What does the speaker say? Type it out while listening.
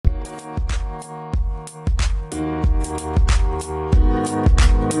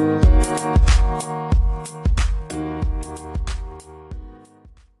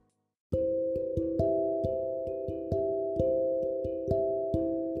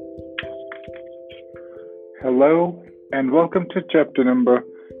Hello, and welcome to chapter number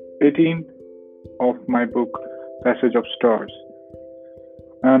 18 of my book, Passage of Stars.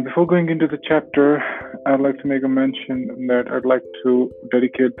 Before going into the chapter, I'd like to make a mention that I'd like to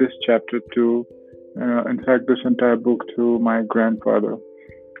dedicate this chapter to, in fact, this entire book to my grandfather,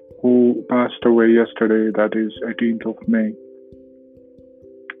 who passed away yesterday, that is 18th of May.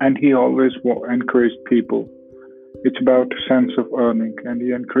 And he always encouraged people. It's about sense of earning, and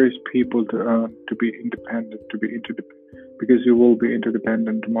he encouraged people to earn, to be independent, to be interdependent, because you will be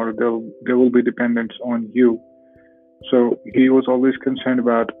interdependent tomorrow. There will be dependence on you. So he was always concerned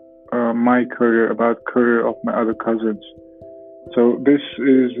about my career, about career of my other cousins. So this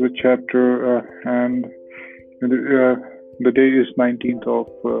is the chapter, and the day is 19th of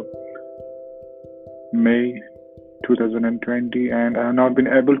May 2020, and I have not been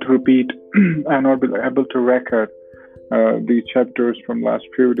able to repeat, I have not been able to record the chapters from last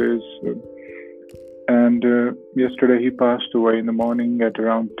few days. And yesterday he passed away in the morning at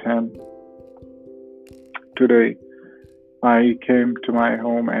around 10. Today I came to my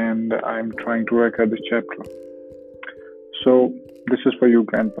home and I'm trying to record the chapter. So this is for you,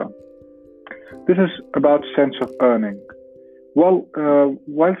 Grandpa. This is about sense of earning. Well,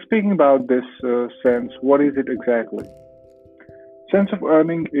 while speaking about this sense, what is it exactly? Sense of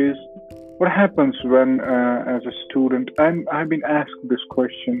earning is what happens when, as a student, I've been asked this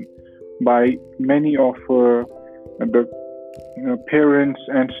question by many of the parents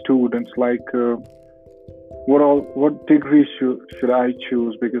and students, like what degree should I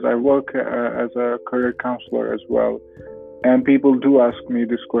choose? Because I work as a career counselor as well, and people do ask me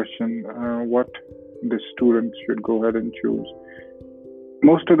this question: what the student should go ahead and choose.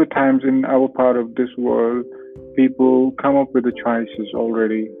 Most of the times in our part of this world, people come up with the choices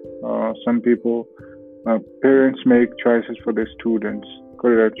already. Some people, parents make choices for their students,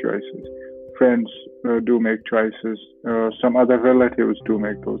 career choices. Friends do make choices. Some other relatives do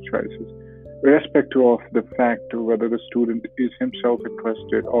make those choices, irrespective of the fact of whether the student is himself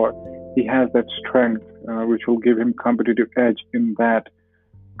interested or he has that strength which will give him competitive edge in that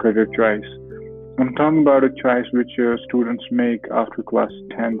career choice. I'm talking about a choice which students make after class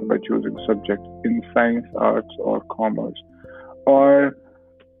 10th by choosing subject in science, arts, or commerce, or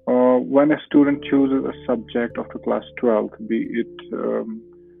when a student chooses a subject after class 12th, be it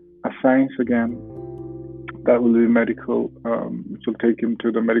a science again, that will be medical, which will take him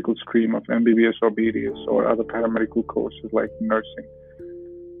to the medical stream of MBBS or BDS, or other paramedical courses like nursing.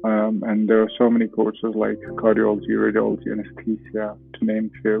 And there are so many courses like cardiology, radiology, anesthesia, to name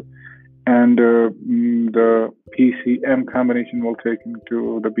a few. And the PCM combination will take him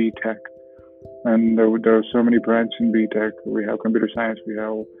to the BTech. And there are so many branches in BTech. We have computer science, we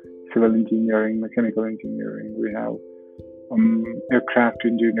have civil engineering, mechanical engineering, we have aircraft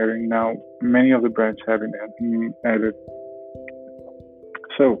engineering. Now, many of the branches have been added.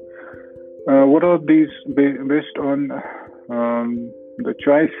 So, what are these based on the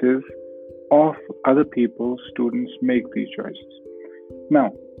choices of other people? Students make these choices.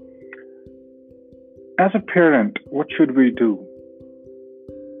 Now, as a parent, what should we do?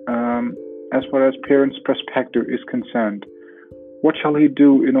 As far as parents' perspective is concerned, what shall he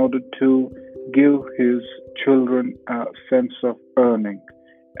do in order to give his children a sense of earning?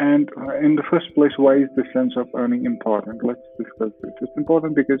 And in the first place, why is the sense of earning important? Let's discuss this. It's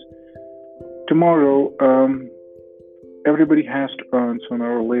important because tomorrow, everybody has to earn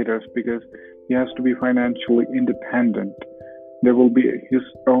sooner or later, because he has to be financially independent. There will be his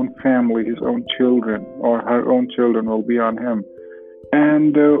own family, his own children, or her own children will be on him.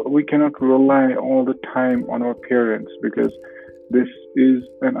 And we cannot rely all the time on our parents, because this is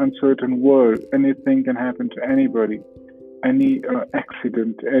an uncertain world. Anything can happen to anybody. Any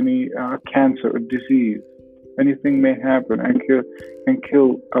accident, any cancer, or disease, anything may happen and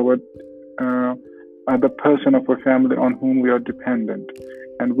kill our the person of our family on whom we are dependent.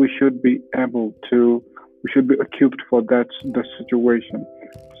 And we should be equipped for the situation.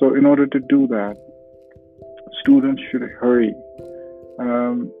 So in order to do that, students should hurry.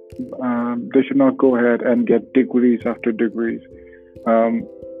 They should not go ahead and get degrees after degrees.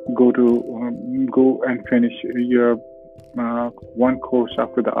 Go and finish your one course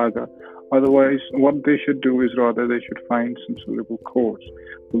after the other. Otherwise, what they should do is rather they should find some suitable course.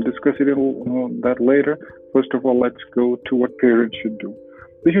 We'll discuss that later. First of all, let's go to what parents should do.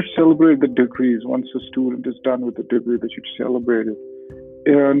 They should celebrate the degrees. Once a student is done with the degree, they should celebrate it.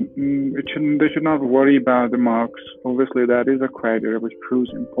 They should not worry about the marks. Obviously, that is a criteria which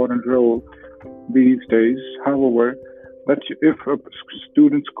proves important role these days. However, that if a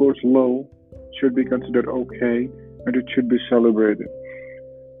student scores low, should be considered okay, and it should be celebrated.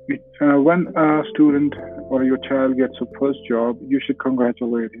 When a student or your child gets a first job, you should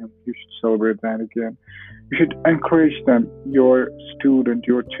congratulate him. You should celebrate that again. You should encourage them, your student,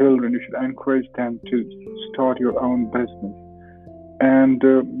 your children. You should encourage them to start your own business. And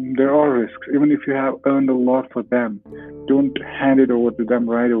there are risks. Even if you have earned a lot for them, don't hand it over to them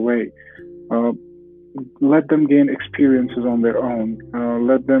right away. Uh, let them gain experiences on their own.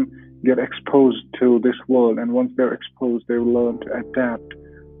 Let them get exposed to this world, and once they're exposed, they will learn to adapt,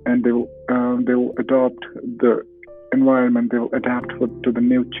 and they will adopt the environment. They will adapt to the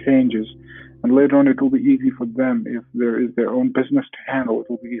new changes, and later on, it will be easy for them if there is their own business to handle. It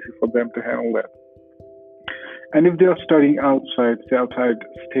will be easy for them to handle that. And if they are studying outside, say outside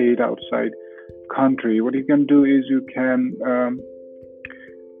state, outside country, what you can do is you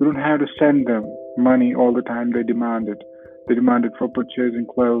don't have to send them money all the time. They demand it. They demand it for purchasing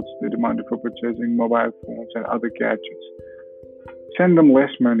clothes. They demand it for purchasing mobile phones and other gadgets. Send them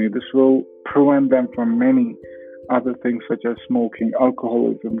less money. This will prevent them from many other things such as smoking,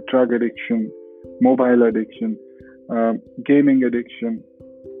 alcoholism, drug addiction, mobile addiction, gaming addiction,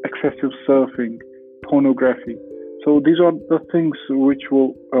 excessive surfing, pornography. So these are the things which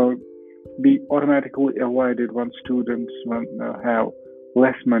will be automatically avoided once students have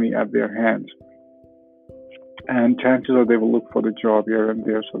less money at their hands. And chances are they will look for the job here and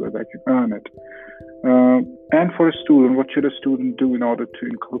there so that they can earn it. And for a student, what should a student do in order to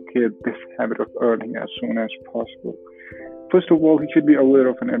inculcate this habit of earning as soon as possible? First of all, he should be aware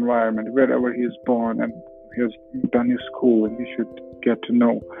of an environment wherever he is born and he has done his schooling. He should get to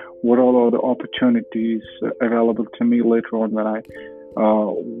know what all are the opportunities available to me later on when I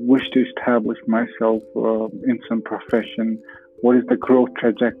wish to establish myself in some profession. What is the growth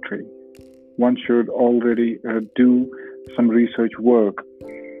trajectory? One should already do some research work.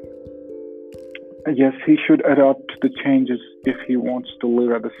 Yes, he should adapt to the changes if he wants to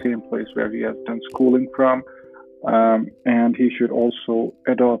live at the same place where he has done schooling from. And he should also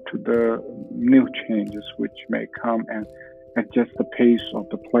adapt to the new changes which may come and adjust the pace of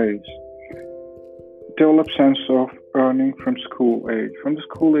the place. Develop sense of earning from school age. From the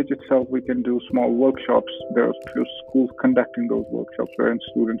school age itself, we can do small workshops. There are few schools conducting those workshops wherein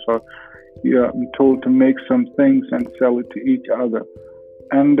students are told to make some things and sell it to each other.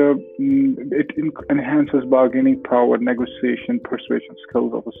 And enhances bargaining power, negotiation, persuasion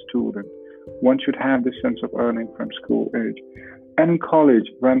skills of a student. One should have this sense of earning from school age. And in college,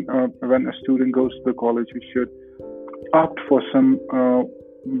 when a student goes to the college, he should opt for some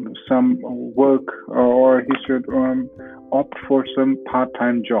work, or he should opt for some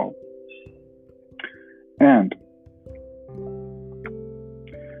part-time job. And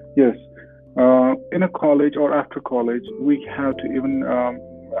yes, in a college or after college, we have to even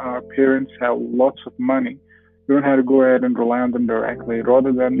our parents have lots of money. You don't have to go ahead and rely on them directly.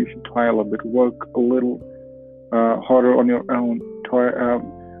 Rather than you should toil a bit, work a little harder on your own,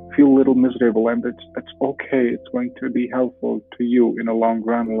 feel a little miserable, and it's okay. It's going to be helpful to you in a long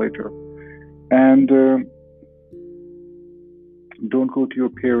run later. And don't go to your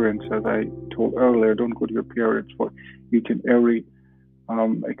parents, as I told earlier. Don't go to your parents for each and every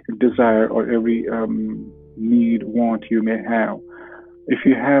desire or every need, want you may have. If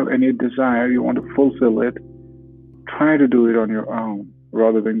you have any desire, you want to fulfill it, try to do it on your own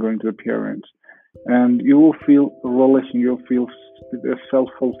rather than going to the parents. And you will feel relishing, you'll feel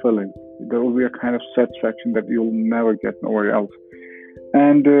self-fulfilling. There will be a kind of satisfaction that you'll never get nowhere else.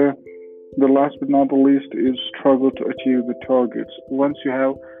 And the last but not the least is struggle to achieve the targets. Once you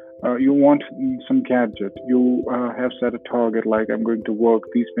have you want some gadget, you have set a target like I'm going to work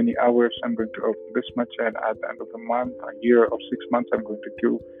these many hours, I'm going to earn this much, and at the end of the month, a year, or 6 months, I'm going to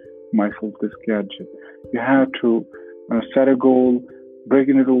give myself this gadget. You have to set a goal, break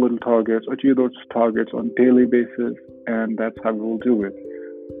it into little targets, achieve those targets on daily basis, and that's how you will do it.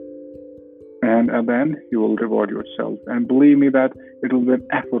 And then you will reward yourself. And believe me that it will be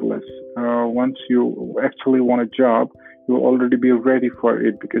effortless. Once you actually want a job, you will already be ready for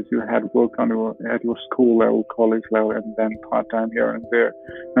it because you had worked at your school level, college level, and then part-time here and there.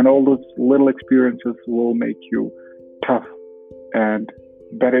 And all those little experiences will make you tough and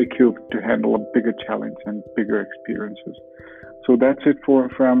better equipped to handle a bigger challenge and bigger experiences. So that's it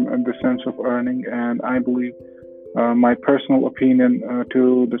from the sense of earning. And I believe my personal opinion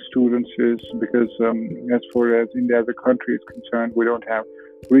to the students is because as far as India as a country is concerned, we don't have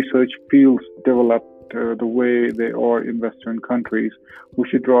research fields developed the way they are in Western countries. We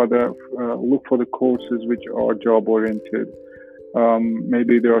should rather look for the courses which are job oriented.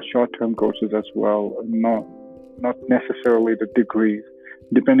 Maybe there are short-term courses as well, not necessarily the degrees.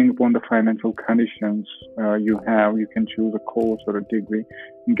 depending upon the financial conditions you have, you can choose a course or a degree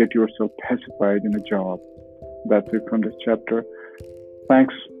and get yourself pacified in a job. That's it from this chapter.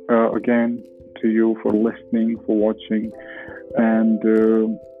 Thanks again to you for listening, for watching, and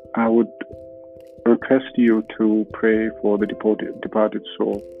I would request you to pray for the departed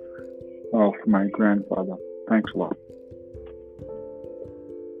soul of my grandfather. Thanks a lot.